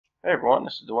Hey everyone,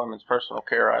 this is the Women's Personal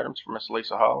Care Items for Miss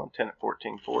Lisa Holland, 10 at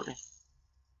 1440.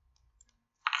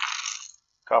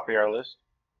 Copy our list.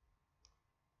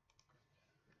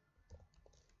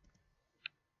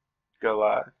 Go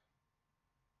live.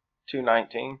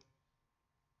 219.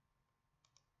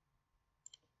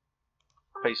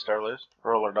 Paste our list.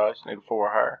 Roll our dice. Need a 4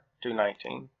 or higher.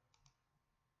 219.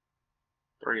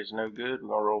 3 is no good. We're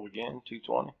going to roll again.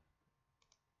 220.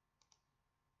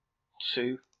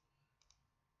 2.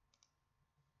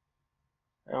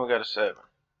 And we got a 7.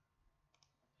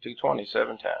 220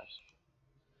 7 times.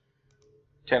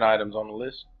 10 items on the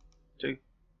list. 2,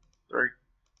 3,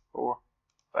 4,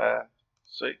 5,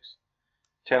 6.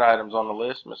 10 items on the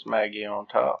list. Miss Maggie on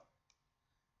top.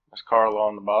 Miss Carla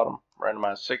on the bottom.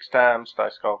 Randomized 6 times.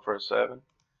 Dice call for a 7.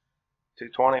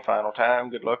 220. Final time.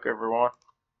 Good luck, everyone.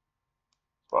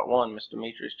 Spot 1, Miss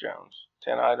Demetrius Jones.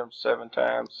 10 items, 7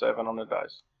 times, 7 on the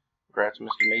dice. Congrats,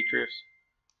 Miss Demetrius.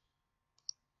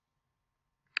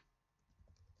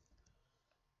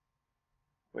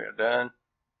 We are done.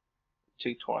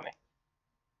 220.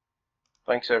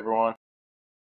 Thanks, everyone.